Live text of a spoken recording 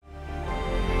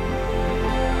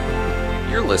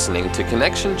You're listening to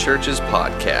Connection Church's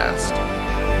podcast.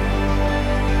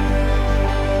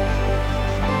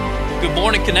 Good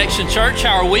morning, Connection Church.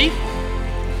 How are we?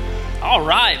 All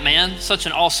right, man. Such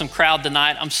an awesome crowd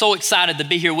tonight. I'm so excited to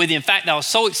be here with you. In fact, I was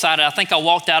so excited, I think I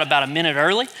walked out about a minute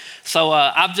early. So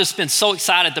I've just been so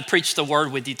excited to preach the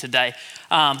word with you today.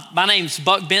 My name's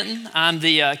Buck Benton. I'm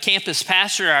the campus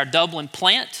pastor at our Dublin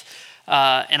plant.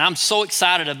 And I'm so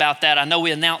excited about that. I know we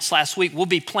announced last week we'll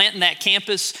be planting that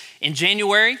campus in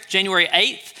January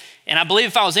 8th. And I believe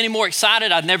if I was any more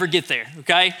excited, I'd never get there,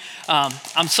 okay?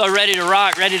 I'm so ready to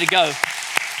rock, ready to go.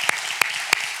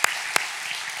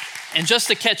 And just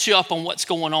to catch you up on what's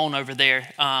going on over there,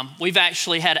 we've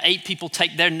actually had 8 people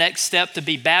take their next step to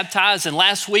be baptized. And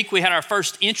last week we had our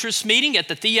first interest meeting at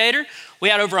the theater. We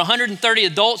had over 130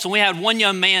 adults, and we had one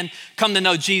young man come to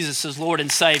know Jesus as Lord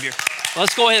and Savior.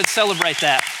 Let's go ahead and celebrate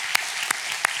that.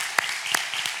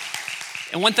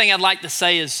 And one thing I'd like to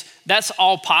say is that's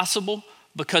all possible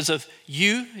because of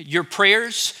you, your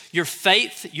prayers, your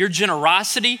faith, your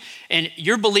generosity, and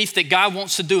your belief that God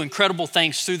wants to do incredible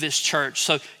things through this church.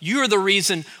 So you are the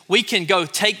reason we can go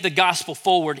take the gospel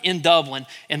forward in Dublin,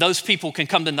 and those people can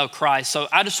come to know Christ. So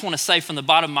I just want to say from the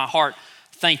bottom of my heart,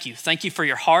 thank you. Thank you for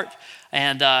your heart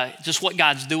and just what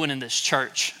God's doing in this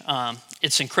church.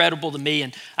 It's incredible to me,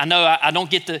 and I know I don't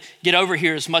get to get over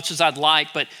here as much as I'd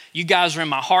like, but you guys are in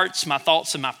my hearts, my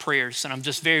thoughts, and my prayers, and I'm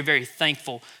just very, very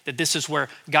thankful that this is where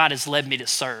God has led me to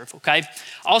serve, okay?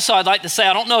 Also, I'd like to say,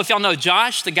 I don't know if y'all know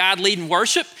Josh, the guy leading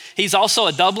worship. He's also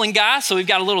a Dublin guy, so we've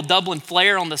got a little Dublin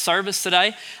flair on the service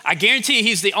today. I guarantee you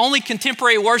he's the only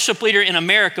contemporary worship leader in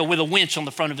America with a winch on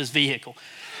the front of his vehicle.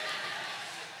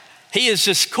 He is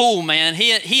just cool, man.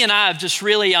 He and I have just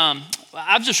really...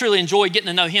 I've just really enjoyed getting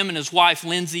to know him and his wife,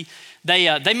 Lindsay.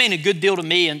 They mean a good deal to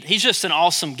me, and he's just an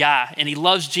awesome guy, and he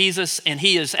loves Jesus, and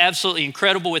he is absolutely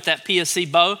incredible with that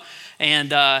PSC bow,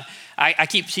 and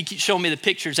he keeps showing me the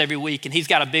pictures every week, and he's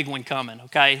got a big one coming,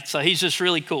 okay? So he's just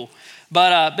really cool.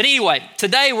 But anyway,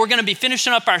 today we're gonna be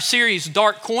finishing up our series,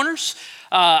 Dark Corners.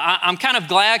 I'm kind of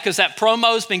glad because that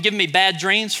promo's been giving me bad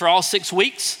dreams for all 6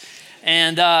 weeks.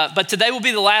 But today will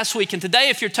be the last week. And today,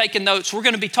 if you're taking notes, we're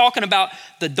going to be talking about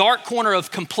the dark corner of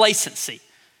complacency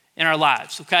in our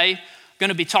lives, okay? We're going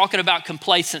to be talking about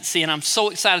complacency, and I'm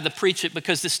so excited to preach it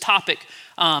because this topic,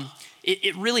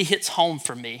 it really hits home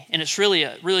for me. And it's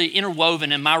really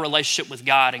interwoven in my relationship with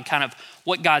God and kind of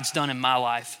what God's done in my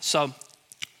life. So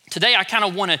today, I kind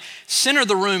of want to center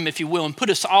the room, if you will, and put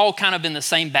us all kind of in the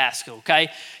same basket, okay?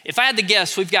 If I had to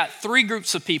guess, we've got 3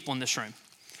 groups of people in this room.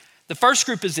 The first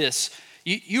group is this.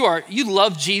 You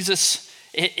love Jesus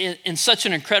in such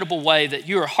an incredible way that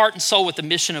you are heart and soul with the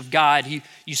mission of God. You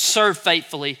serve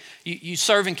faithfully. You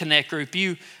serve in Connect Group.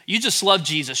 You just love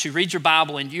Jesus. You read your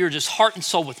Bible and you're just heart and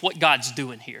soul with what God's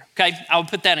doing here, okay? I would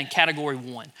put that in category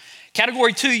 1.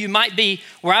 Category 2, you might be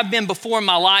where I've been before in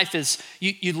my life is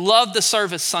you love the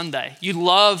service Sunday. You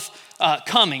love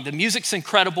coming. The music's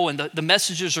incredible and the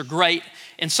messages are great.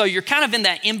 And so you're kind of in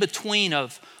that in-between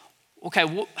of, okay,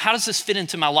 how does this fit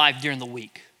into my life during the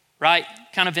week, right?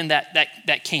 Kind of in that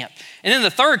camp. And then the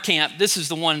third camp, this is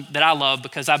the one that I love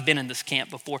because I've been in this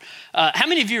camp before. How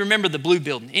many of you remember the Blue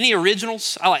Building? Any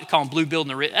originals? I like to call them Blue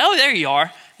Building originals. Oh, there you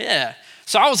are, yeah.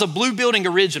 So I was a Blue Building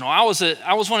original. I was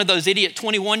one of those idiot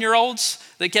 21-year-olds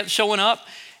that kept showing up.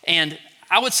 And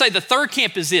I would say the third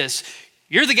camp is this.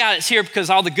 You're the guy that's here because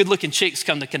all the good-looking chicks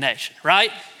come to Connection, right?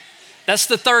 That's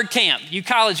the third camp. You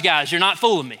college guys, you're not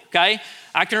fooling me, okay?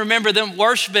 I can remember them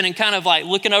worshiping and kind of like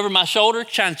looking over my shoulder,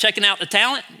 checking out the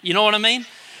talent. You know what I mean?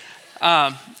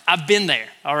 I've been there,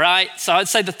 all right? So I'd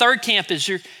say the third camp is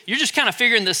you're just kind of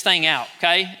figuring this thing out,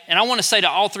 okay? And I want to say to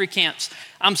all 3 camps,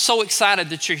 I'm so excited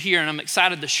that you're here and I'm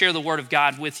excited to share the word of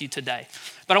God with you today.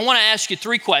 But I want to ask you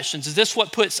 3 questions. Is this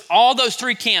what puts all those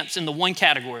 3 camps into one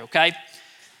category, okay?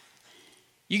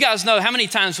 You guys know how many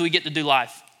times do we get to do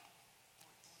life?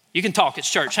 You can talk, it's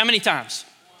church. How many times?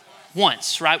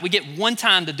 Once, right? We get one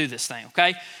time to do this thing,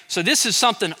 okay? So this is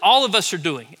something all of us are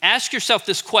doing. Ask yourself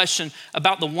this question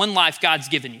about the one life God's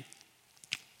given you.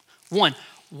 1,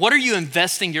 what are you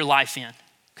investing your life in,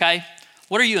 okay?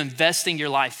 What are you investing your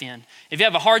life in? If you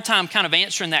have a hard time kind of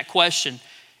answering that question,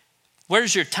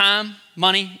 where's your time,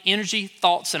 money, energy,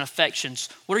 thoughts, and affections?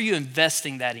 What are you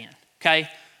investing that in, okay?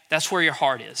 That's where your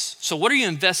heart is. So what are you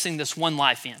investing this one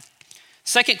life in?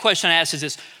 Second question I ask is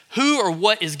this, who or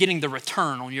what is getting the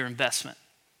return on your investment,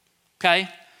 okay?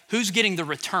 Who's getting the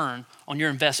return on your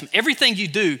investment? Everything you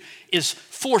do is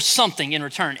for something in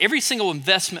return. Every single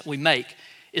investment we make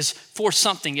is for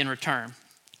something in return.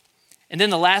 And then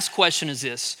the last question is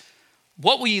this,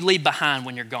 what will you leave behind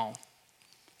when you're gone?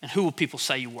 And who will people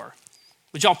say you were?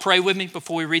 Would y'all pray with me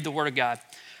before we read the Word of God?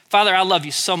 Father, I love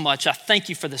you so much. I thank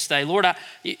you for this day. Lord,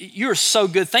 you're so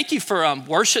good. Thank you for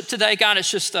worship today, God.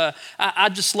 It's just, I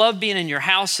just love being in your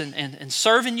house and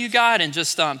serving you, God, and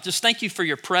just thank you for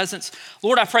your presence.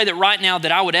 Lord, I pray that right now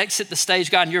that I would exit the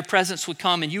stage, God, and your presence would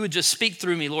come and you would just speak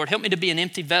through me, Lord. Help me to be an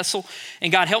empty vessel.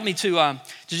 And God, help me to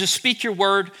just speak your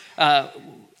word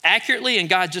accurately, and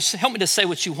God, just help me to say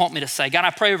what you want me to say. God,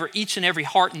 I pray over each and every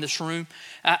heart in this room.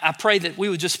 I pray that we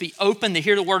would just be open to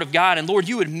hear the word of God, and Lord,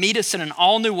 you would meet us in an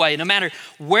all new way, no matter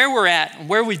where we're at and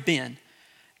where we've been.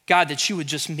 God, that you would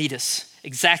just meet us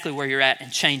exactly where you're at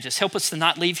and change us. Help us to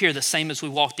not leave here the same as we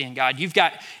walked in, God. You've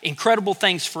got incredible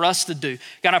things for us to do.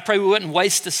 God, I pray we wouldn't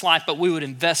waste this life, but we would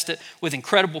invest it with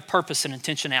incredible purpose and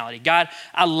intentionality. God,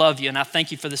 I love you, and I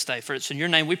thank you for this day. For it's in your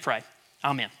name we pray.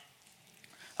 Amen.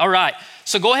 All right,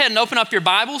 so go ahead and open up your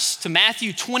Bibles to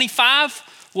Matthew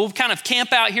 25. We'll kind of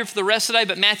camp out here for the rest of the day,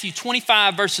 but Matthew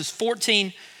 25, verses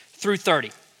 14 through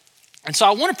 30. And so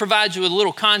I want to provide you with a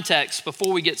little context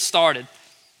before we get started.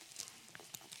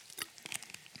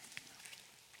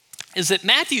 Is that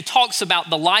Matthew talks about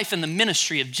the life and the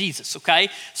ministry of Jesus, okay?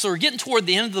 So we're getting toward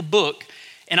the end of the book,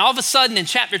 and all of a sudden in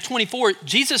chapter 24,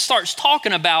 Jesus starts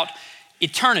talking about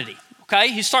eternity, okay?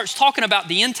 He starts talking about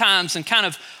the end times and kind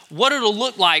of what it'll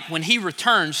look like when he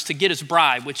returns to get his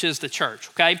bride, which is the church,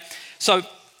 okay? So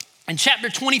in chapter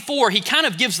 24, he kind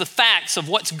of gives the facts of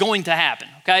what's going to happen,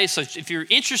 okay? So if you're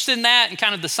interested in that and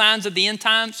kind of the signs of the end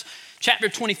times, chapter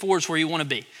 24 is where you want to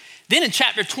be. Then in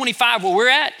chapter 25, where we're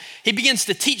at, he begins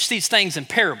to teach these things in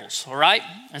parables, all right?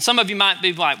 And some of you might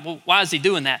be like, well, why is he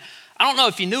doing that? I don't know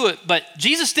if you knew it, but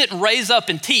Jesus didn't raise up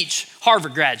and teach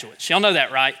Harvard graduates. Y'all know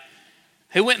that, right?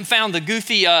 Who went and found the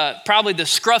goofy, probably the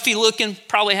scruffy looking,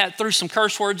 probably threw some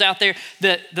curse words out there,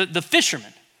 the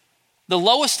fisherman. The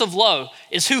lowest of low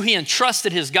is who he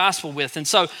entrusted his gospel with. And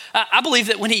so I believe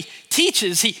that when he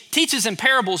teaches in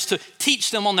parables to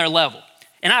teach them on their level.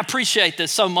 And I appreciate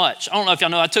this so much. I don't know if y'all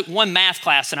know, I took one math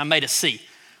class and I made a C.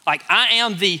 Like I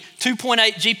am the 2.8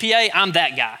 GPA, I'm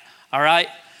that guy, all right?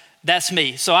 That's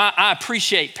me. So I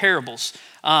appreciate parables.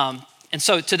 And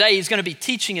so today he's going to be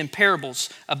teaching in parables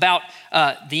about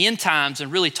the end times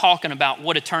and really talking about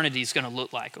what eternity is going to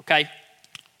look like, okay?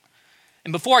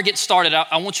 And before I get started,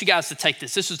 I want you guys to take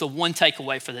this. This is the one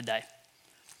takeaway for the day.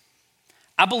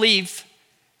 I believe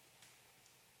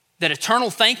that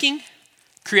eternal thinking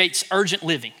creates urgent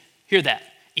living. Hear that.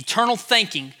 Eternal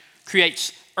thinking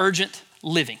creates urgent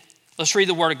living. Let's read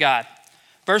the word of God.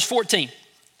 Verse 14.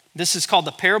 This is called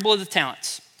the parable of the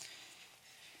talents.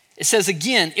 It says,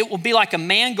 again, it will be like a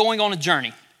man going on a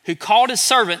journey who called his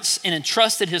servants and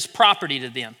entrusted his property to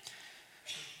them.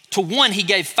 To one, he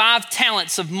gave 5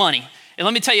 talents of money. And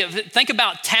let me tell you, think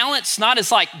about talents not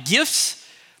as like gifts,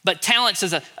 but talents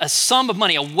as a sum of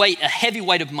money, a heavy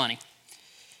weight of money.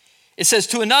 It says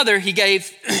to another,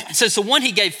 to one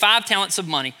he gave 5 talents of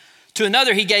money. To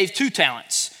another he gave 2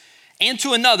 talents. And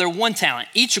to another 1 talent,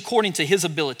 each according to his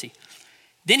ability.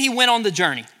 Then he went on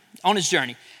his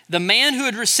journey. The man who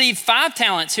had received 5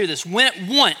 talents, hear this, went at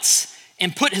once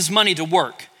and put his money to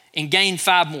work and gained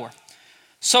 5 more.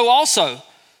 So also,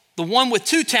 the one with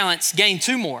 2 talents gained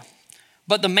 2 more.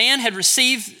 But the man who had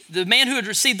received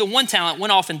the 1 talent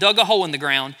went off and dug a hole in the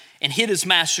ground and hid his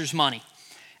master's money.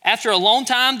 After a long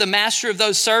time, the master of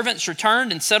those servants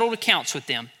returned and settled accounts with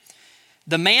them.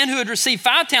 The man who had received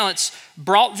 5 talents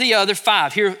brought the other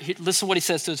 5. Here, listen to what he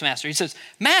says to his master. He says,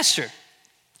 Master,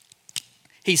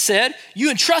 he said, you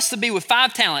entrusted me with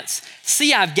 5 talents.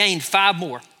 See, I've gained 5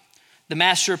 more. The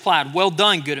master replied, well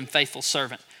done, good and faithful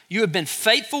servant. You have been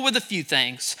faithful with a few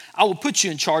things. I will put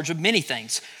you in charge of many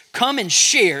things. Come and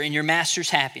share in your master's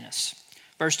happiness.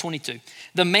 Verse 22.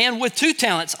 The man with 2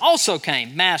 talents also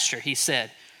came. Master, he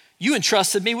said, you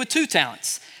entrusted me with 2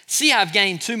 talents. See, I've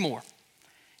gained 2 more.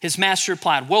 His master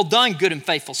replied, well done, good and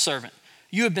faithful servant.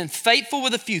 You have been faithful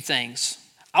with a few things.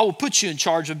 I will put you in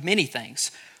charge of many things.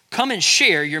 Come and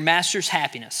share your master's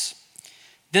happiness.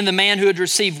 Then the man who had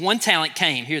received 1 talent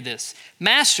came. Hear this.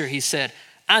 Master, he said,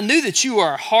 I knew that you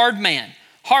are a hard man,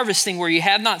 harvesting where you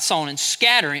have not sown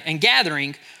and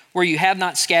gathering where you have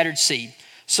not scattered seed.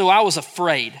 So I was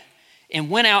afraid and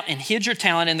went out and hid your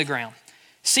talent in the ground.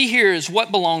 See, here is what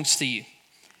belongs to you.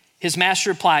 His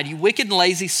master replied, you wicked and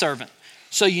lazy servant.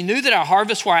 So you knew that I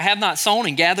harvest where I have not sown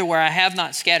and gather where I have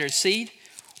not scattered seed?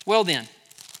 Well then,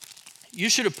 you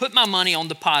should have put my money on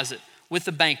deposit with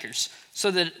the bankers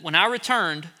so that when I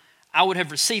returned, I would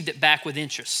have received it back with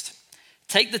interest.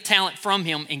 Take the talent from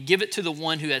him and give it to the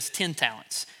one who has 10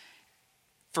 talents.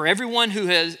 For everyone who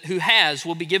has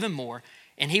will be given more,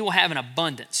 and he will have an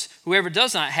abundance. Whoever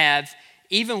does not have,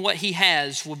 even what he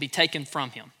has will be taken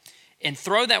from him. and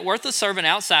throw that worthless servant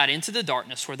outside into the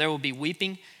darkness where there will be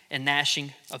weeping and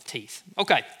gnashing of teeth.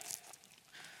 Okay,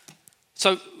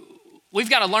 so we've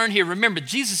got to learn here. Remember,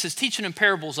 Jesus is teaching in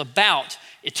parables about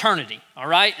eternity, all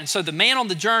right? And so the man on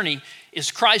the journey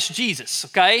is Christ Jesus,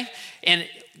 okay? And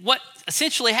what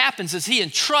essentially happens is he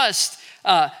entrusts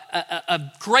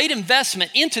a great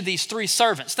investment into these three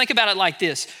servants. Think about it like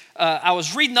this. I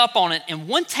was reading up on it, and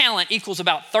 1 talent equals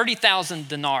about 30,000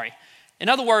 denarii. In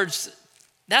other words,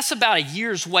 that's about a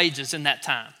year's wages in that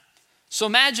time. So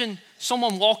imagine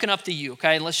someone walking up to you,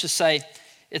 okay? Let's just say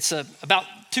it's about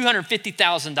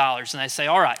 $250,000, and they say,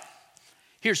 all right,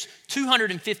 here's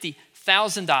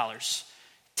 $250,000.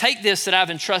 Take this that I've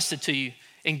entrusted to you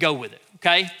and go with it,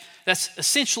 okay? That's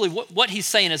essentially what he's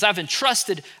saying is I've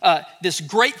entrusted this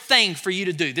great thing for you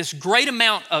to do, this great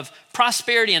amount of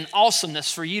prosperity and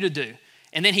awesomeness for you to do.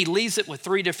 And then he leaves it with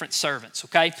 3 different servants,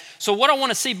 okay? So what I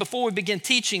want to see before we begin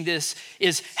teaching this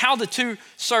is how the 2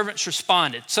 servants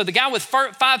responded. So the guy with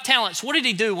 5 talents, what did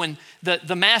he do when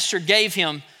the master gave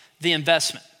him the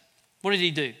investment? What did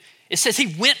he do? It says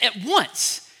he went at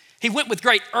once. He went with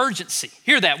great urgency.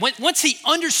 Hear that. Once he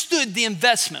understood the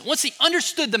investment, once he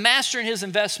understood the master and his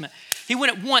investment, he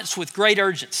went at once with great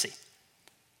urgency.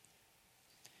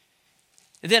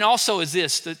 And then also is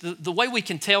this, the way we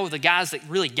can tell the guys that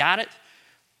really got it,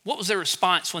 what was their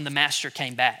response when the master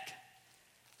came back?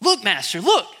 Look, master,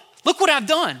 look what I've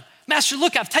done. Master,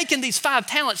 look, I've taken these 5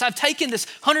 talents. I've taken this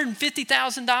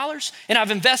 $150,000 and I've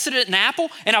invested it in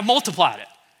Apple and I've multiplied it.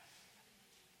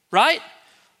 Right?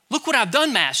 Look what I've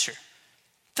done, master.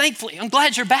 Thankfully, I'm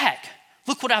glad you're back.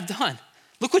 Look what I've done.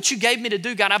 Look what you gave me to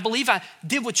do, God. I believe I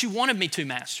did what you wanted me to,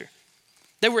 master.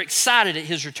 They were excited at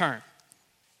his return.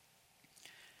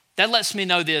 That lets me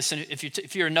know this, and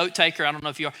if you're a note taker, I don't know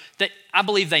if you are, that I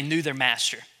believe they knew their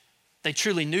master. They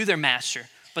truly knew their master,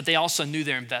 but they also knew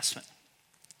their investment.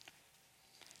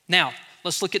 Now,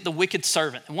 let's look at the wicked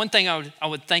servant. And one thing I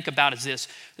would think about is this.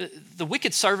 The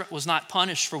wicked servant was not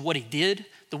punished for what he did.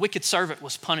 The wicked servant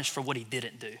was punished for what he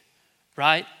didn't do,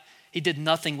 right? He did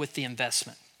nothing with the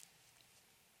investment.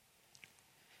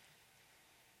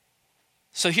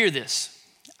 So hear this.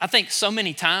 I think so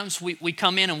many times we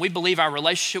come in and we believe our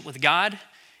relationship with God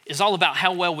is all about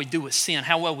how well we do with sin,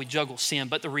 how well we juggle sin.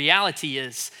 But the reality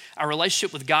is our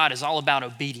relationship with God is all about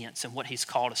obedience and what he's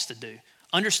called us to do.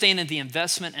 Understanding the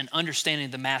investment and understanding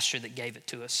the master that gave it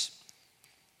to us.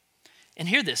 And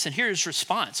hear this, and hear his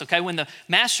response, okay? When the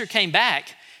master came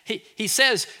back, he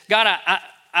says, God,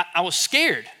 I was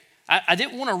scared. I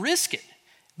didn't want to risk it.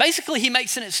 Basically, he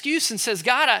makes an excuse and says,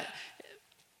 God,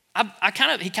 he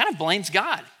kind of blames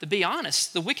God, to be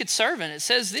honest. The wicked servant, it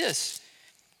says this.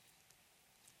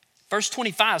 Verse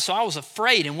 25, so I was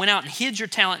afraid and went out and hid your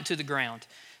talent into the ground.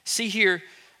 See, here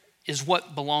is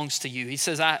what belongs to you. He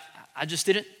says, I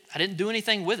didn't do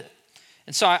anything with it.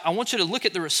 And so I want you to look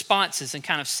at the responses and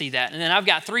kind of see that. And then I've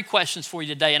got 3 questions for you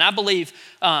today. And I believe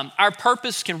our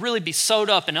purpose can really be sewed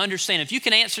up and understand. If you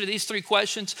can answer these 3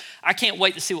 questions, I can't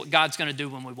wait to see what God's going to do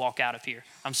when we walk out of here.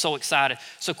 I'm so excited.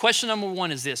 So question number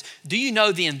 1 is this. Do you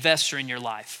know the investor in your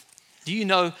life? Do you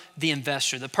know the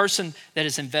investor, the person that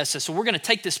is invested? So we're going to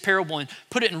take this parable and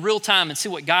put it in real time and see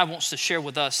what God wants to share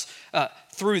with us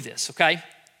through this, okay?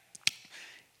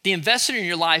 The investor in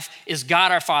your life is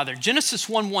God our Father. Genesis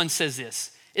 1:1 says this.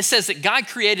 It says that God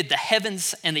created the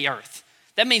heavens and the earth.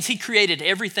 That means he created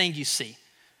everything you see,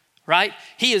 right?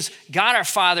 He is God our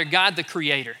Father, God the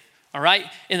creator, all right?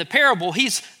 In the parable,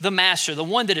 he's the master, the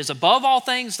one that is above all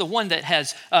things, the one that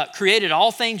has created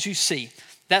all things you see.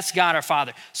 That's God our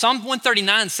Father. Psalm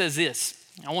 139 says this.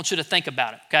 I want you to think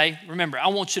about it, okay? Remember, I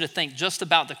want you to think just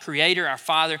about the creator, our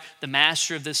Father, the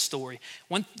master of this story.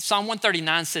 Psalm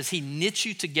 139 says he knit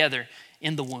you together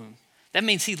in the womb. That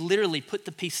means he literally put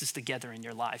the pieces together in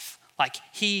your life. Like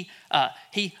he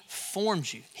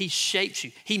formed you, he shaped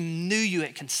you. He knew you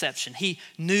at conception. He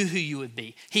knew who you would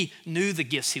be. He knew the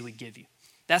gifts he would give you.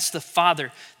 That's the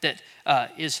Father that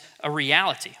is a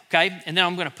reality, okay? And then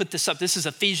I'm going to put this up. This is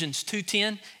Ephesians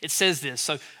 2:10. It says this.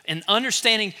 So in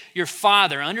understanding your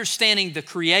Father, understanding the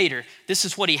Creator, this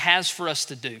is what he has for us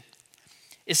to do.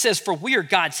 It says, for we are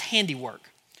God's handiwork,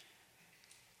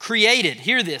 created,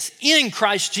 hear this, in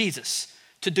Christ Jesus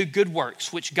to do good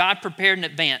works, which God prepared in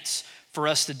advance for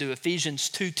us to do. Ephesians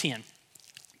 2:10.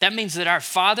 That means that our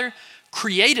Father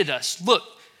created us. Look,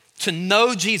 to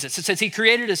know Jesus. It says he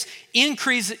created us in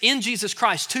Jesus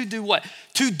Christ to do what?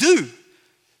 To do,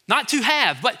 not to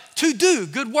have, but to do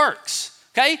good works,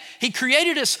 okay? He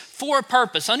created us for a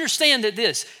purpose. Understand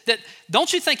that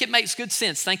don't you think it makes good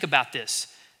sense? Think about this,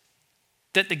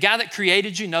 that the guy that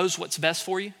created you knows what's best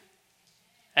for you.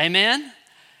 Amen?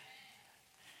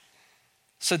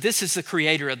 So this is the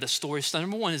creator of the story. So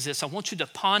number one is this. I want you to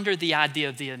ponder the idea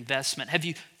of the investment.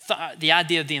 The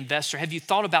idea of the investor. Have you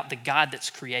thought about the God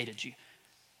that's created you?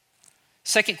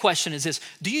 Second question is this.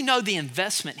 Do you know the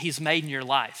investment he's made in your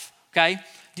life? Okay?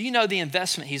 Do you know the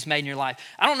investment he's made in your life?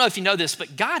 I don't know if you know this,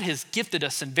 but God has gifted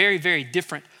us in very, very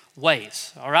different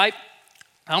ways, all right?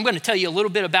 I'm going to tell you a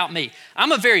little bit about me.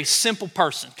 I'm a very simple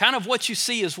person. Kind of what you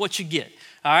see is what you get.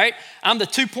 All right, I'm the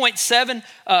 2.7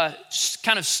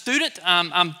 kind of student.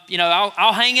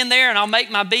 I'll hang in there and I'll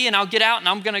make my B and I'll get out and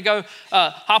I'm going to go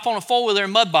hop on a four-wheeler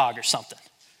and mud bog or something,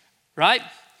 right?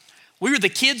 We were the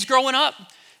kids growing up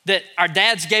that our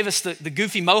dads gave us the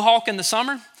goofy mohawk in the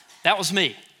summer. That was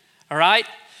me, all right?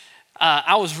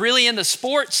 I was really into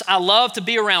sports. I love to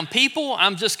be around people.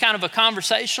 I'm just kind of a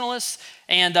conversationalist.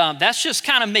 And that's just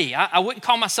kind of me. I wouldn't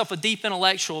call myself a deep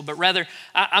intellectual, but rather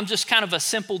I'm just kind of a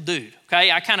simple dude,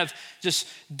 okay? I kind of just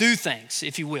do things,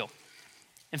 if you will.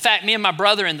 In fact, me and my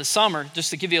brother in the summer,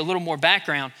 just to give you a little more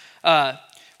background,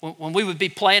 when we would be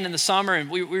playing in the summer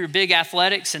and we were big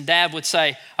athletics and Dad would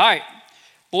say, all right,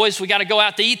 boys, we got to go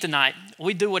out to eat tonight.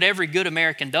 We do what every good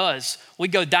American does.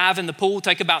 We'd go dive in the pool,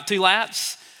 take about 2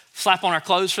 laps, slap on our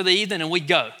clothes for the evening, and we'd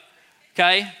go,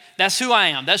 okay? That's who I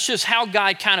am. That's just how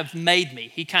God kind of made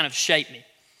me. He kind of shaped me.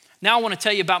 Now I want to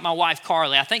tell you about my wife,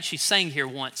 Carly. I think she sang here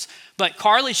once. But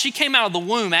Carly, she came out of the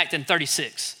womb acting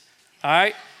 36, all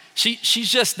right? She's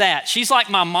just that. She's like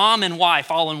my mom and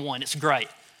wife all in one. It's great.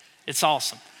 It's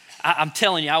awesome. I'm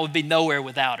telling you, I would be nowhere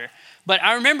without her. But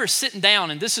I remember sitting down,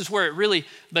 and this is where it really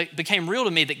became real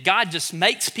to me, that God just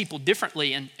makes people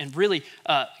differently and really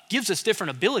gives us different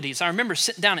abilities. I remember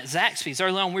sitting down at Zaxby's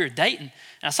early on, we were dating,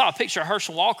 and I saw a picture of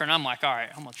Herschel Walker, and I'm like, all right,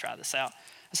 I'm gonna try this out.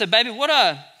 I said, baby,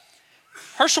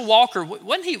 Herschel Walker, what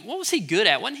was he good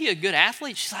at? Wasn't he a good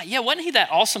athlete? She's like, yeah, wasn't he that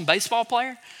awesome baseball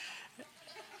player?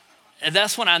 And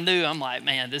that's when I knew, I'm like,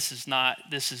 man, this is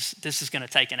going to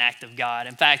take an act of God.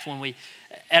 In fact, when we,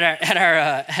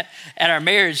 at our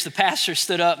marriage, the pastor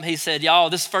stood up and he said, y'all,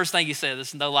 this is the first thing he said, this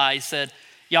is no lie. He said,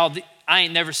 y'all, I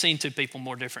ain't never seen two people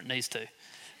more different than these two.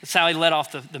 That's how he led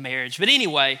off the marriage. But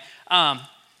anyway,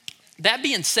 that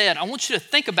being said, I want you to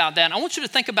think about that. And I want you to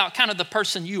think about kind of the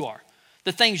person you are,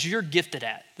 the things you're gifted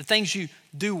at, the things you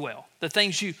do well, the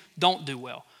things you don't do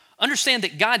well. Understand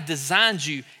that God designed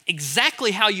you exactly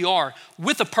how you are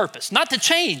with a purpose, not to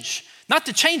change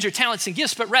your talents and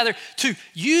gifts, but rather to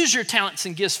use your talents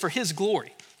and gifts for his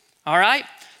glory, all right?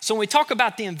 So when we talk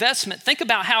about the investment, think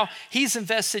about how he's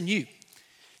invested in you.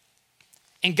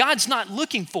 And God's not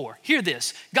looking for, hear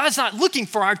this, God's not looking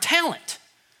for our talent.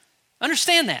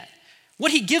 Understand that.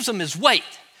 What he gives them is weight,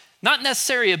 not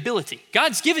necessary ability.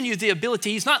 God's given you the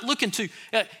ability. He's not looking to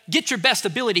get your best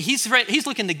ability. He's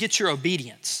looking to get your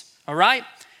obedience. All right?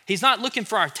 He's not looking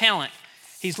for our talent.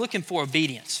 He's looking for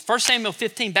obedience. 1 Samuel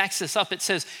 15 backs this up. It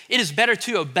says, it is better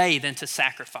to obey than to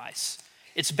sacrifice.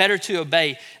 It's better to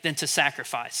obey than to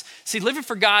sacrifice. See, living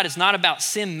for God is not about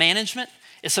sin management.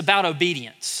 It's about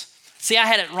obedience. See, I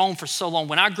had it wrong for so long.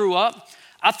 When I grew up,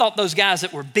 I thought those guys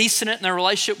that were beasting it in their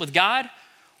relationship with God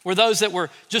were those that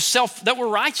were that were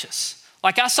righteous.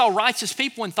 Like I saw righteous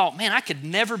people and thought, man, I could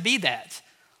never be that.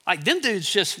 Like them dudes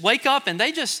just wake up and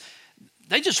they just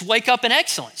wake up in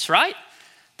excellence, right?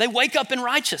 They wake up in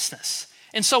righteousness.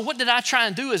 And so what did I try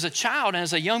and do as a child and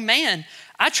as a young man?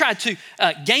 I tried to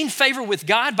gain favor with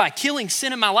God by killing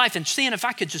sin in my life and seeing if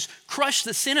I could just crush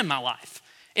the sin in my life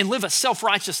and live a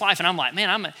self-righteous life. And I'm like,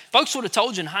 man, folks would have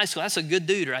told you in high school, that's a good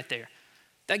dude right there.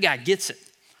 That guy gets it.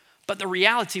 But the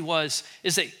reality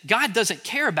is that God doesn't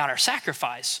care about our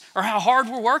sacrifice or how hard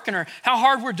we're working or how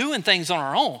hard we're doing things on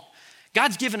our own.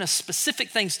 God's given us specific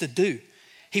things to do.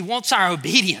 He wants our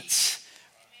obedience.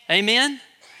 Amen?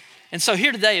 And so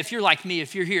here today, if you're like me,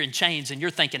 if you're here in chains and you're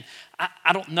thinking,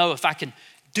 I don't know if I can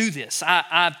do this.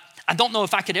 I don't know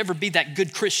if I could ever be that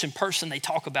good Christian person they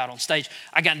talk about on stage.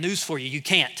 I got news for you. You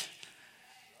can't.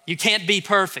 You can't be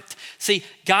perfect. See,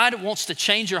 God wants to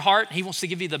change your heart. He wants to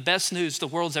give you the best news the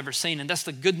world's ever seen. And that's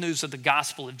the good news of the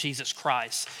gospel of Jesus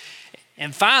Christ.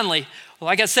 And finally,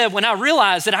 like I said, when I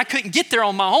realized that I couldn't get there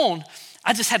on my own,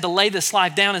 I just had to lay this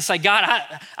life down and say, God,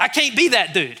 I can't be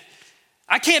that dude.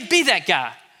 I can't be that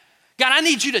guy. God, I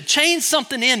need you to change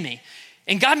something in me.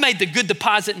 And God made the good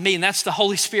deposit in me, and that's the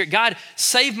Holy Spirit. God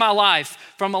saved my life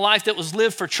from a life that was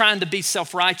lived for trying to be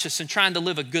self-righteous and trying to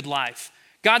live a good life.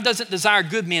 God doesn't desire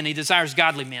good men, he desires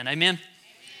godly men. Amen?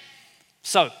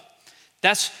 So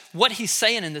that's what he's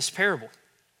saying in this parable.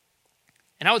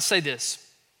 And I would say this,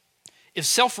 if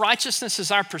self-righteousness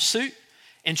is our pursuit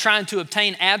and trying to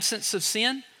obtain absence of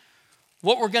sin,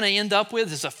 what we're going to end up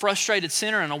with is a frustrated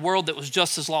sinner in a world that was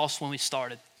just as lost when we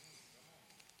started.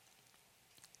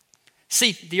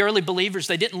 See, the early believers,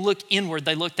 they didn't look inward,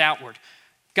 they looked outward.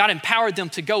 God empowered them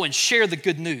to go and share the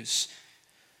good news.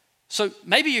 So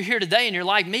maybe you're here today and you're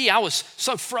like me. I was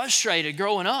so frustrated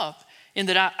growing up in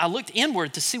that I looked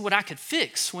inward to see what I could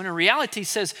fix, when in reality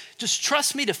says, just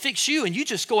trust me to fix you and you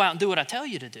just go out and do what I tell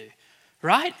you to do,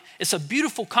 right? It's a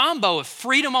beautiful combo of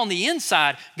freedom on the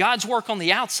inside, God's work on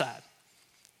the outside.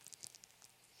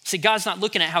 See, God's not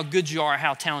looking at how good you are,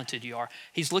 how talented you are.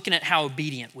 He's looking at how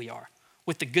obedient we are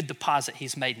with the good deposit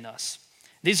he's made in us.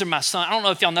 These are my sons. I don't know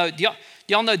if y'all know, do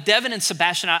y'all know Devin and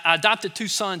Sebastian? I adopted two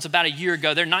sons about a year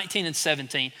ago. They're 19 and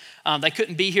 17. They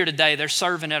couldn't be here today. They're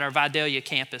serving at our Vidalia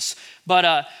campus.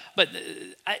 But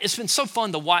it's been so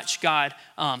fun to watch God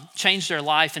change their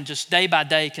life and just day by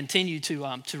day continue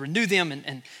to renew them.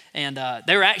 And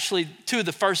they were actually two of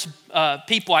the first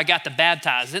people I got to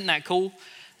baptize. Isn't that cool?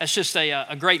 That's just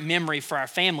a great memory for our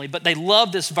family. But they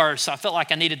love this verse, so I felt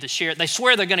like I needed to share it. They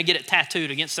swear they're going to get it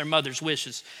tattooed against their mother's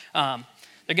wishes.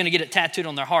 They're going to get it tattooed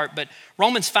on their heart. But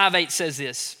Romans 5:8 says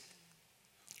this.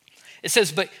 It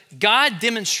says, but God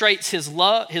demonstrates his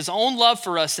own love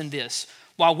for us in this.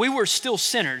 While we were still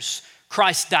sinners,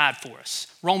 Christ died for us.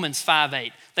 Romans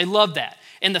 5:8. They love that.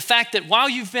 And the fact that while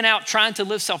you've been out trying to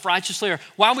live self-righteously, or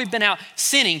while we've been out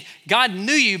sinning, God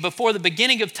knew you before the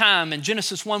beginning of time. In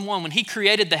Genesis 1:1, when he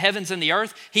created the heavens and the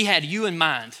earth, he had you in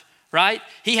mind, right?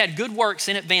 He had good works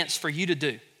in advance for you to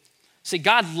do. See,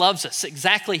 God loves us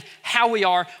exactly how we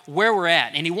are, where we're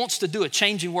at, and he wants to do a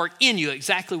changing work in you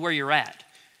exactly where you're at.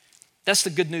 That's the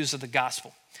good news of the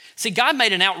gospel. See, God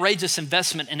made an outrageous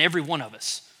investment in every one of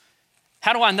us.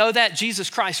 How do I know that? Jesus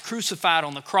Christ crucified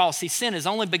on the cross. He sent his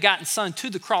only begotten son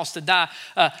to the cross to die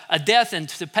a death and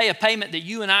to pay a payment that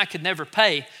you and I could never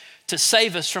pay to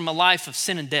save us from a life of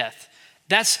sin and death.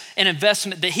 That's an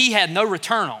investment that he had no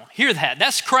return on. Hear that?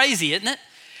 That's crazy, isn't it?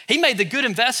 He made the good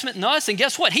investment in us, and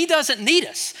guess what? He doesn't need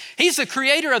us. He's the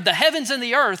creator of the heavens and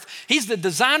the earth. He's the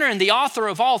designer and the author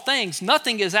of all things.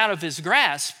 Nothing is out of his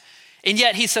grasp. And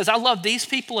yet he says, I love these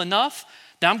people enough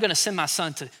that I'm going to send my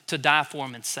son to die for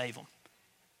them and save them.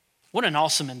 What an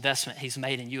awesome investment he's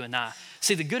made in you and I.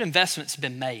 See, the good investment's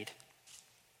been made.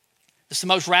 It's the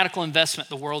most radical investment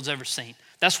the world's ever seen.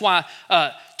 That's why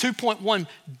 2.1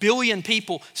 billion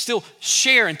people still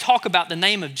share and talk about the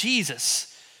name of Jesus,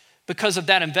 because of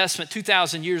that investment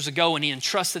 2,000 years ago, and he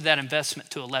entrusted that investment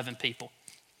to 11 people.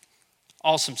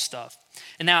 Awesome stuff.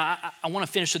 And now I want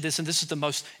to finish with this, and this is the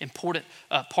most important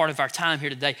part of our time here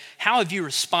today. How have you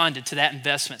responded to that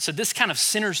investment? So this kind of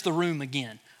centers the room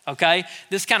again, okay?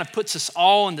 This kind of puts us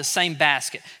all in the same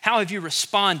basket. How have you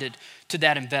responded to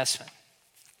that investment?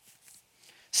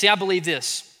 See, I believe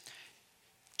this.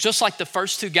 Just like the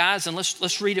first two guys, and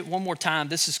let's read it one more time.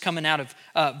 This is coming out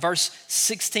of verse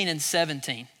 16 and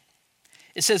 17.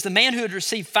 It says, the man who had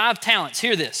received 5 talents,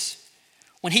 hear this,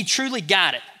 when he truly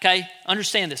got it, okay?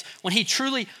 Understand this. When he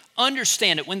truly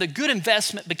understand it, when the good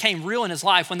investment became real in his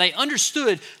life, when they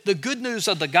understood the good news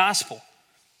of the gospel,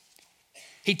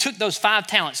 he took those 5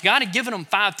 talents. God had given him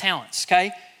 5 talents,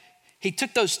 okay? He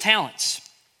took those talents,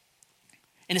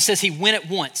 and it says he went at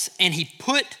once, and he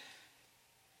put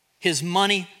his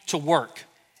money to work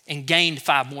and gained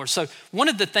 5 more. So one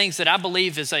of the things that I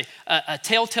believe is a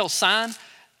telltale sign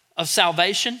of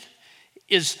salvation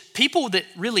is people that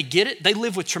really get it, they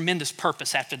live with tremendous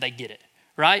purpose after they get it,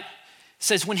 right? It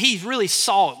says when he really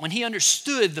saw it, when he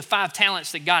understood the 5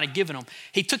 talents that God had given him,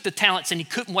 he took the talents and he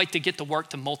couldn't wait to get to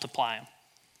work to multiply them.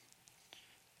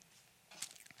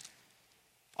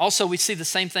 Also, we see the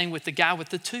same thing with the guy with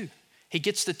the 2. He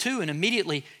gets the 2 and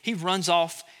immediately he runs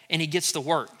off and he gets to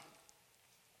work.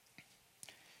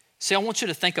 See, I want you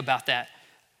to think about that.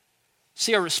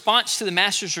 See, our response to the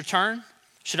master's return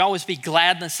should always be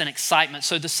gladness and excitement.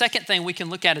 So the second thing we can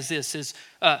look at is this,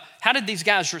 how did these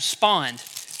guys respond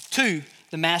to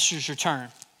the master's return?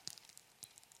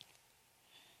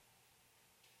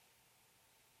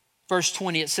 Verse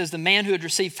 20, it says, the man who had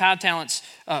received 5 talents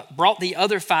brought the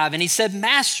other 5, and he said,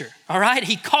 Master, all right?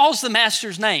 He calls the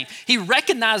master's name. He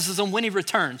recognizes him when he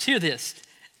returns. Hear this,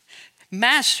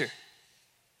 Master,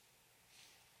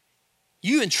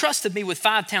 you entrusted me with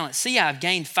 5 talents. See, I've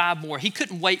gained 5 more. He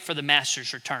couldn't wait for the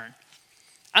master's return.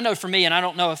 I know for me, and I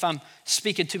don't know if I'm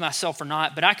speaking to myself or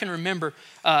not, but I can remember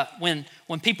when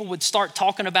people would start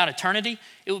talking about eternity,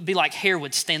 it would be like hair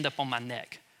would stand up on my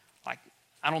neck. Like,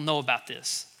 I don't know about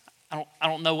this. I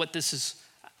don't know what this is.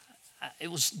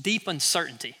 It was deep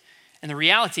uncertainty. And the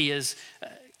reality is,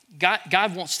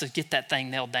 God wants to get that thing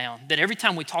nailed down. That every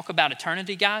time we talk about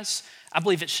eternity, guys, I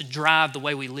believe it should drive the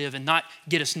way we live and not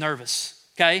get us nervous,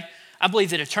 okay? I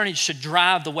believe that eternity should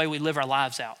drive the way we live our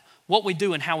lives out. What we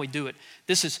do and how we do it.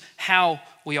 This is how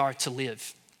we are to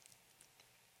live.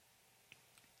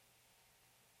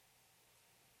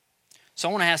 So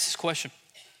I want to ask this question.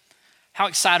 How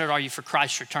excited are you for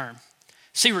Christ's return?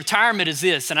 See, retirement is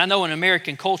this, and I know in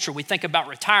American culture, we think about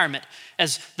retirement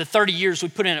as the 30 years we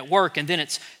put in at work, and then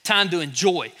it's time to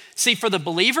enjoy. See, for the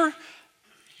believer,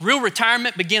 real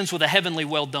retirement begins with a heavenly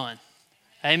well done.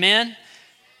 Amen?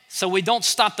 So we don't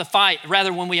stop the fight.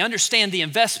 Rather, when we understand the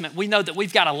investment, we know that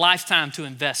we've got a lifetime to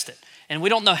invest it. And we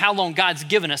don't know how long God's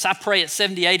given us. I pray at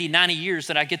 70, 80, 90 years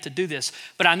that I get to do this.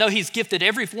 But I know he's gifted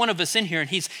every one of us in here, and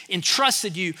he's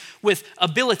entrusted you with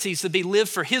abilities to be lived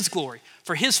for his glory,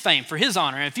 for his fame, for his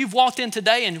honor. And if you've walked in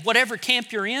today and whatever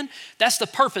camp you're in, that's the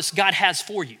purpose God has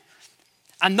for you.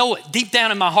 I know it deep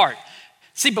down in my heart.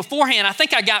 See, beforehand,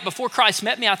 before Christ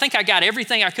met me, I think I got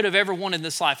everything I could have ever wanted in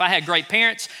this life. I had great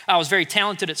parents. I was very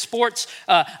talented at sports.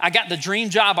 I got the dream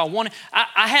job I wanted.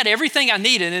 I had everything I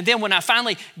needed. And then when I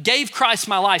finally gave Christ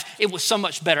my life, it was so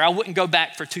much better. I wouldn't go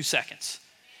back for 2 seconds.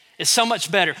 It's so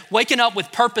much better. Waking up with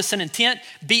purpose and intent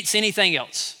beats anything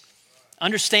else.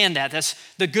 Understand that. That's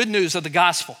the good news of the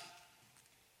gospel.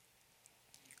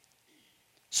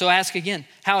 So ask again,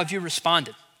 how have you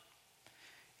responded?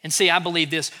 And see, I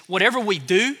believe this, whatever we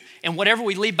do and whatever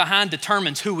we leave behind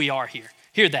determines who we are here.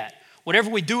 Hear that. Whatever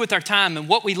we do with our time and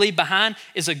what we leave behind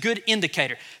is a good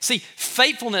indicator. See,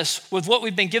 faithfulness with what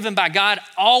we've been given by God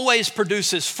always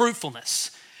produces fruitfulness.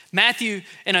 Matthew,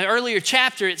 in an earlier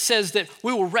chapter, it says that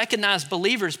we will recognize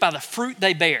believers by the fruit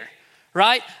they bear,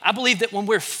 right? I believe that when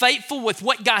we're faithful with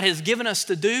what God has given us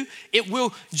to do, it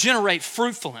will generate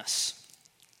fruitfulness.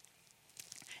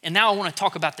 And now I want to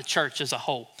talk about the church as a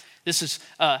whole. This is,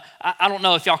 I don't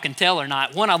know if y'all can tell or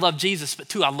not. One, I love Jesus, but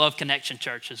two, I love Connection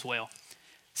Church as well.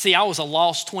 See, I was a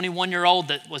lost 21-year-old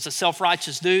that was a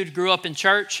self-righteous dude, grew up in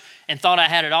church and thought I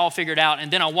had it all figured out.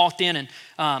 And then I walked in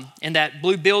and in that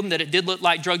blue building that it did look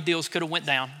like drug deals could have went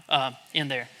down in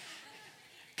there.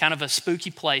 Kind of a spooky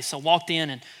place. I walked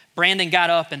in and Brandon got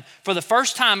up, and for the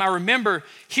first time I remember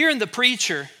hearing the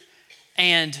preacher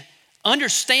and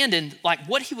understanding like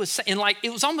what he was saying. Like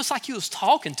it was almost like he was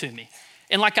talking to me.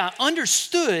 And like I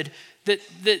understood that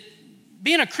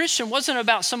being a Christian wasn't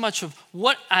about so much of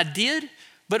what I did,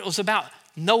 but it was about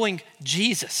knowing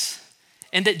Jesus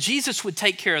and that Jesus would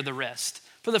take care of the rest.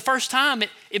 For the first time,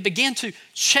 it began to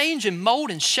change and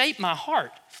mold and shape my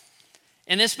heart.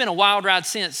 And it's been a wild ride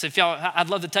since. If y'all, I'd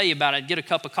love to tell you about it, get a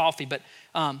cup of coffee, but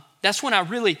that's when I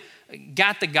really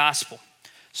got the gospel.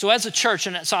 So as a church,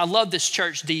 and so I love this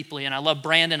church deeply, and I love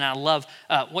Brandon, and I love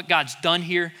what God's done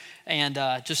here, and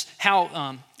just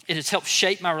how it has helped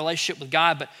shape my relationship with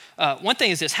God. But one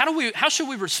thing is this, how should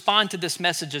we respond to this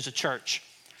message as a church?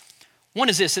 One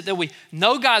is this, that we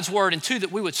know God's word, and two,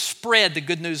 that we would spread the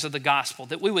good news of the gospel,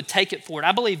 that we would take it forward.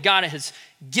 I believe God has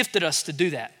gifted us to do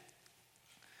that.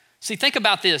 See, think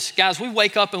about this, guys. We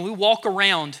wake up and we walk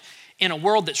around in a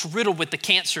world that's riddled with the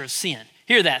cancer of sin.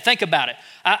 Hear that, think about it.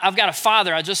 I've got a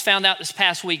father, I just found out this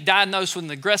past week, diagnosed with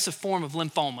an aggressive form of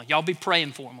lymphoma. Y'all be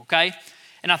praying for him, okay?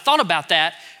 And I thought about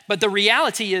that, but the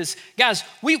reality is, guys,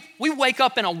 we wake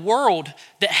up in a world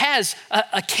that has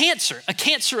a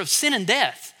cancer of sin and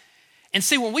death. And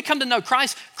see, when we come to know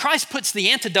Christ, Christ puts the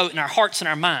antidote in our hearts and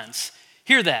our minds.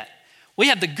 Hear that. We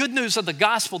have the good news of the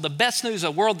gospel, the best news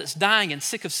of a world that's dying and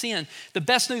sick of sin, the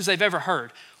best news they've ever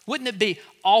heard. Wouldn't it be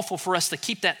awful for us to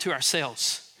keep that to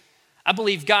ourselves? I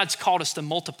believe God's called us to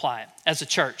multiply it as a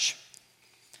church.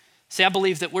 See, I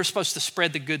believe that we're supposed to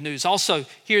spread the good news. Also,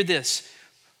 hear this,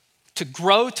 to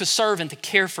grow, to serve, and to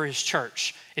care for his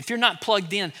church. If you're not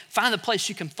plugged in, find a place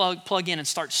you can plug in and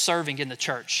start serving in the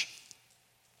church.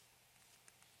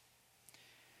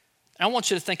 And I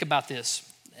want you to think about this.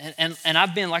 And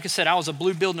I've been, like I said, I was a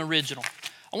Blue Building original.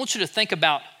 I want you to think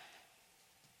about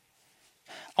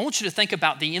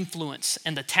the influence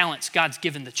and the talents God's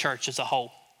given the church as a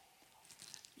whole.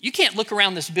 You can't look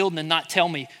around this building and not tell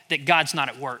me that God's not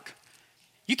at work.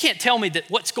 You can't tell me that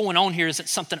what's going on here isn't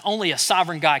something only a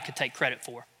sovereign God could take credit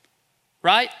for,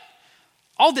 right?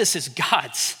 All this is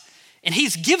God's, and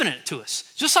he's given it to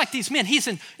us. Just like these men, he's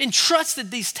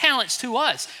entrusted these talents to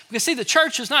us. Because see, the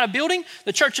church is not a building.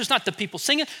 The church is not the people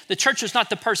singing. The church is not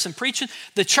the person preaching.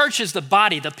 The church is the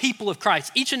body, the people of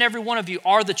Christ. Each and every one of you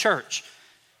are the church.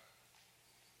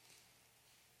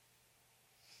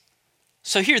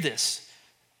 So hear this.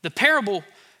 The parable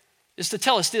is to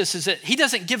tell us this, is that he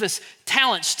doesn't give us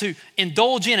talents to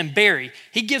indulge in and bury.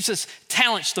 He gives us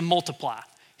talents to multiply.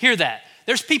 Hear that.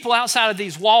 There's people outside of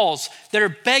these walls that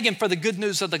are begging for the good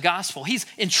news of the gospel. He's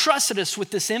entrusted us with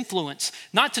this influence,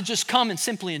 not to just come and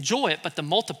simply enjoy it, but to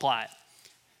multiply it,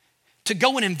 to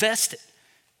go and invest it.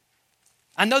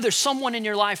 I know there's someone in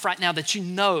your life right now that you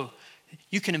know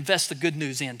you can invest the good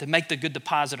news in to make the good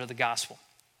deposit of the gospel.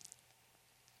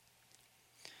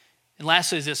 And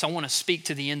lastly is this, I want to speak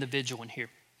to the individual in here.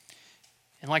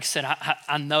 And like I said,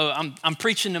 I know I'm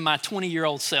preaching to my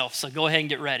 20-year-old self, so go ahead and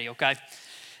get ready, okay?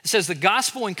 It says the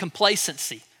gospel and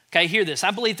complacency. Okay, hear this. I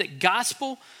believe that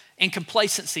gospel and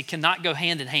complacency cannot go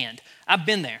hand in hand. I've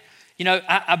been there. You know,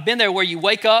 I've been there where you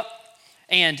wake up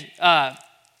and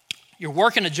you're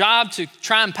working a job to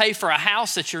try and pay for a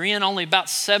house that you're in only about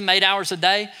 7-8 hours a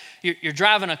day. You're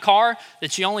driving a car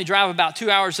that you only drive about 2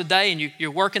 hours a day, and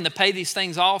you're working to pay these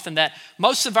things off, and that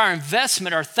most of our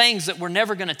investment are things that we're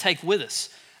never going to take with us.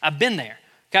 I've been there,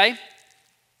 okay?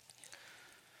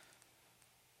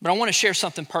 But I want to share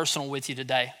something personal with you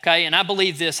today, okay? And I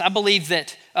believe this. I believe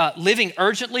that living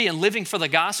urgently and living for the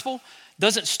gospel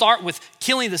doesn't start with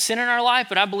killing the sin in our life,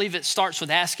 but I believe it starts with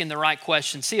asking the right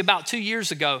questions. See, about 2 years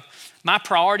ago, my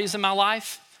priorities in my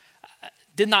life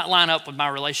did not line up with my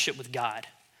relationship with God.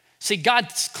 See,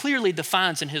 God clearly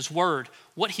defines in his word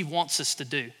what he wants us to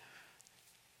do.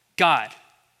 God,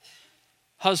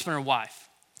 husband or wife,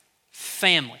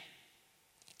 family,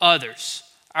 others,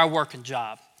 our work and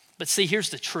job. But see, here's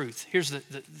the truth. Here's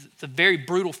the very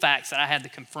brutal facts that I had to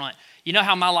confront. You know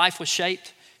how my life was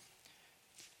shaped?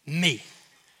 Me,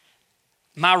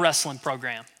 my wrestling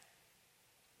program,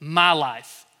 my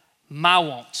life, my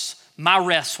wants, my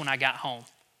rest when I got home,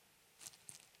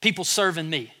 people serving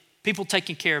me, people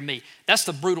taking care of me. That's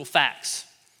the brutal facts.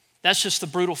 That's just the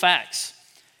brutal facts.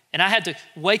 And I had to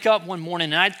wake up one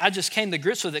morning and I just came to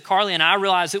grips with it, Carly, and I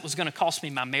realized it was going to cost me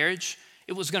my marriage.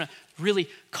 It was going to really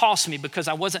cost me because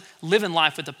I wasn't living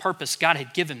life with the purpose God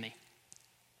had given me.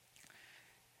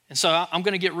 And so I'm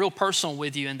going to get real personal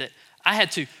with you in that I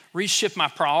had to reshift my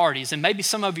priorities. And maybe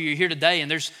some of you are here today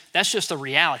and that's just a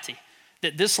reality.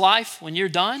 That this life, when you're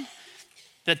done,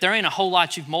 that there ain't a whole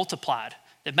lot you've multiplied.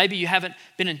 That maybe you haven't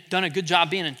done a good job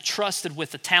being entrusted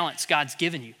with the talents God's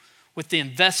given you, with the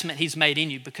investment he's made in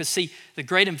you. Because see, the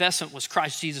great investment was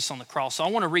Christ Jesus on the cross. So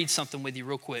I want to read something with you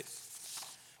real quick.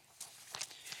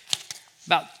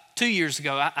 About 2 years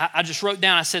ago, I just wrote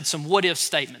down, I said some what-if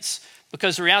statements.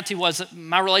 Because the reality was that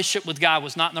my relationship with God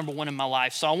was not number one in my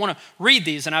life. So I want to read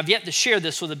these, and I've yet to share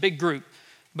this with a big group.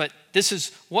 But this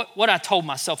is what I told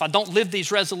myself. I don't live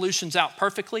these resolutions out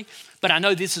perfectly, but I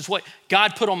know this is what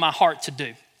God put on my heart to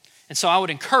do. And so I would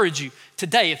encourage you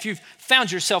today, if you've found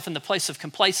yourself in the place of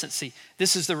complacency,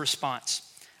 this is the response.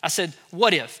 I said,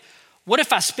 what if? What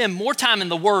if I spend more time in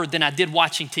the Word than I did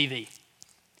watching TV?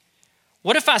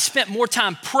 What if I spent more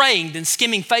time praying than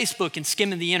skimming Facebook and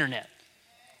skimming the internet?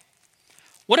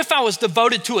 What if I was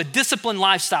devoted to a disciplined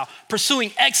lifestyle,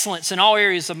 pursuing excellence in all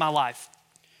areas of my life?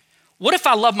 What if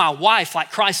I love my wife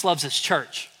like Christ loves his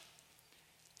church?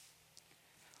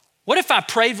 What if I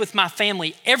prayed with my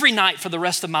family every night for the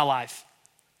rest of my life?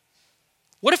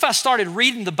 What if I started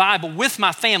reading the Bible with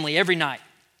my family every night?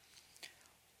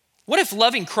 What if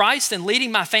loving Christ and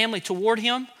leading my family toward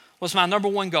him was my number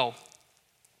one goal?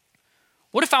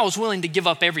 What if I was willing to give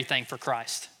up everything for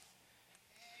Christ?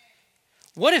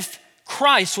 What if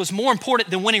Christ was more important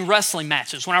than winning wrestling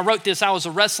matches? When I wrote this, I was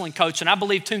a wrestling coach, and I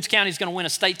believe Toombs County is going to win a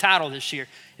state title this year,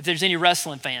 if there's any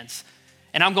wrestling fans.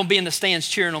 And I'm going to be in the stands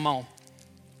cheering them on.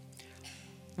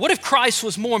 What if Christ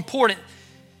was more important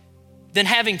than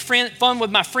having fun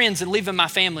with my friends and leaving my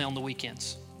family on the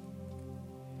weekends?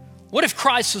 What if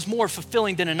Christ was more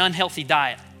fulfilling than an unhealthy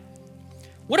diet?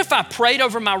 What if I prayed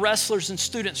over my wrestlers and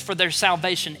students for their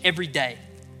salvation every day?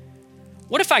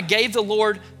 What if I gave the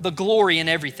Lord the glory in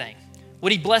everything?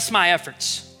 Would he bless my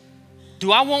efforts?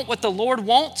 Do I want what the Lord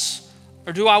wants,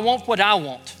 or do I want what I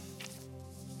want?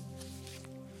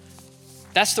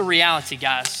 That's the reality,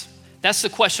 guys. That's the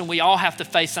question we all have to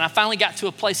face. And I finally got to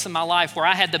a place in my life where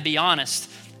I had to be honest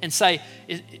and say,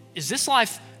 is this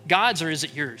life God's or is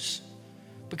it yours?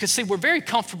 Because see, we're very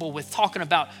comfortable with talking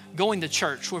about going to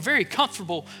church. We're very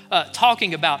comfortable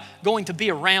talking about going to be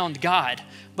around God.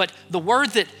 But the word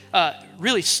that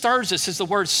really stirs us is the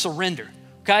word surrender,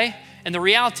 okay? And the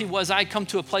reality was I had come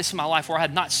to a place in my life where I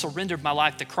had not surrendered my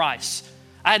life to Christ.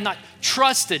 I had not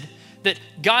trusted that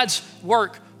God's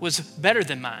work was better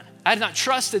than mine. I had not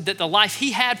trusted that the life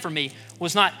he had for me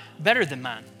was not better than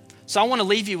mine. So I want to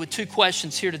leave you with two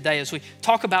questions here today as we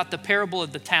talk about the parable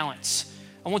of the talents.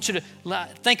 I want you to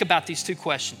think about these two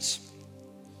questions.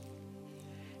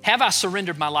 Have I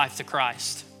surrendered my life to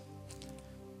Christ?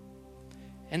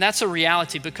 And that's a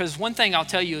reality, because one thing I'll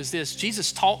tell you is this: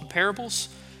 Jesus taught in parables,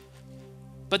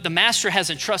 but the master has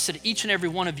entrusted each and every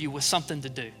one of you with something to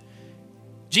do.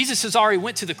 Jesus has already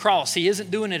went to the cross. He isn't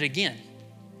doing it again.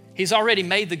 He's already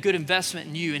made the good investment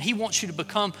in you, and he wants you to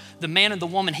become the man and the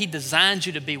woman he designed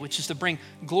you to be, which is to bring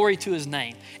glory to his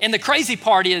name. And the crazy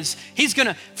part is he's going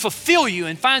to fulfill you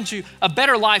and find you a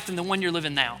better life than the one you're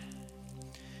living now.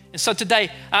 And so today,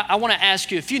 I want to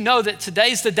ask you, if you know that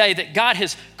today's the day that God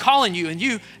is calling you and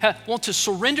you want to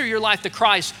surrender your life to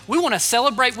Christ, we want to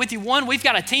celebrate with you. One, we've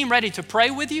got a team ready to pray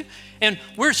with you, and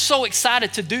we're so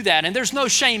excited to do that, and there's no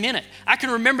shame in it. I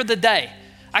can remember the day.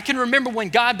 I can remember when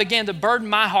God began to burden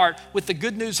my heart with the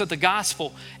good news of the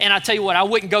gospel, and I tell you what, I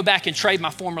wouldn't go back and trade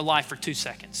my former life for 2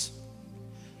 seconds.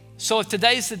 So if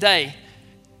today's the day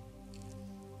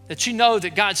that you know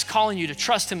that God's calling you to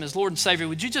trust Him as Lord and Savior,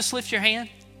 would you just lift your hand?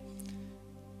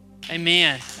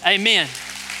 Amen. Amen.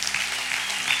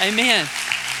 Amen.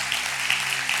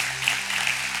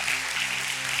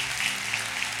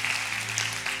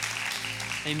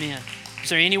 Amen. Is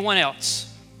there anyone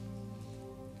else?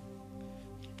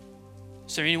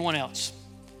 Is there anyone else?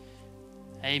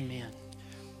 Amen.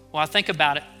 Well, I think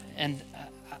about it, and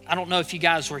I don't know if you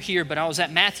guys were here, but I was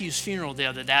at Matthew's funeral the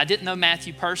other day. I didn't know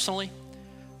Matthew personally,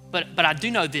 but I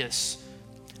do know this.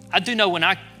 I do know when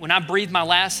I breathe my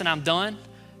last and I'm done,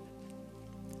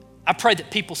 I pray that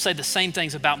people say the same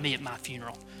things about me at my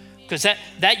funeral, because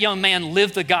that young man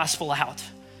lived the gospel out.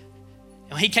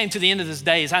 And when he came to the end of his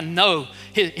days, I know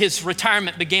his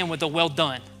retirement began with a well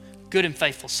done, good and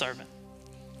faithful servant.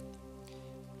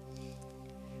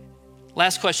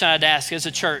 Last question I'd ask, as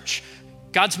a church,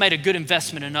 God's made a good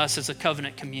investment in us as a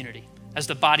covenant community, as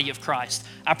the body of Christ.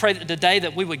 I pray that today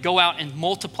that we would go out and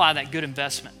multiply that good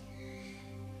investment.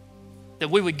 That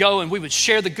we would go and we would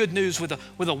share the good news with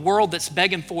a world that's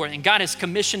begging for it. And God has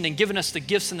commissioned and given us the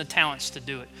gifts and the talents to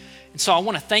do it. And so I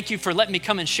want to thank you for letting me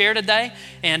come and share today.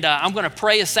 And I'm going to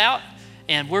pray us out,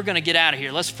 and we're going to get out of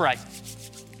here. Let's pray.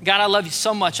 God, I love you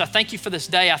so much. I thank you for this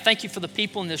day. I thank you for the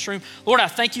people in this room. Lord, I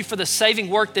thank you for the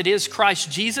saving work that is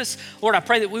Christ Jesus. Lord, I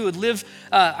pray that we would live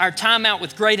our time out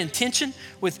with great intention,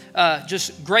 with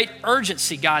just great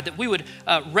urgency, God, that we would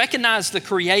recognize the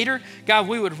Creator. God,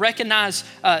 we would recognize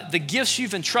the gifts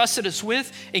you've entrusted us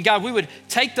with. And God, we would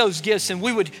take those gifts and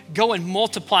we would go and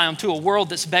multiply them to a world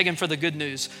that's begging for the good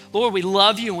news. Lord, we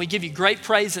love you and we give you great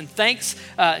praise and thanks.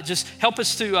 Just help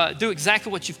us to do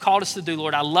exactly what you've called us to do,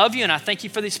 Lord. I love you and I thank you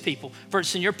for these people. For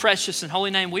it's in your precious and holy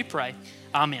name we pray.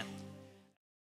 Amen.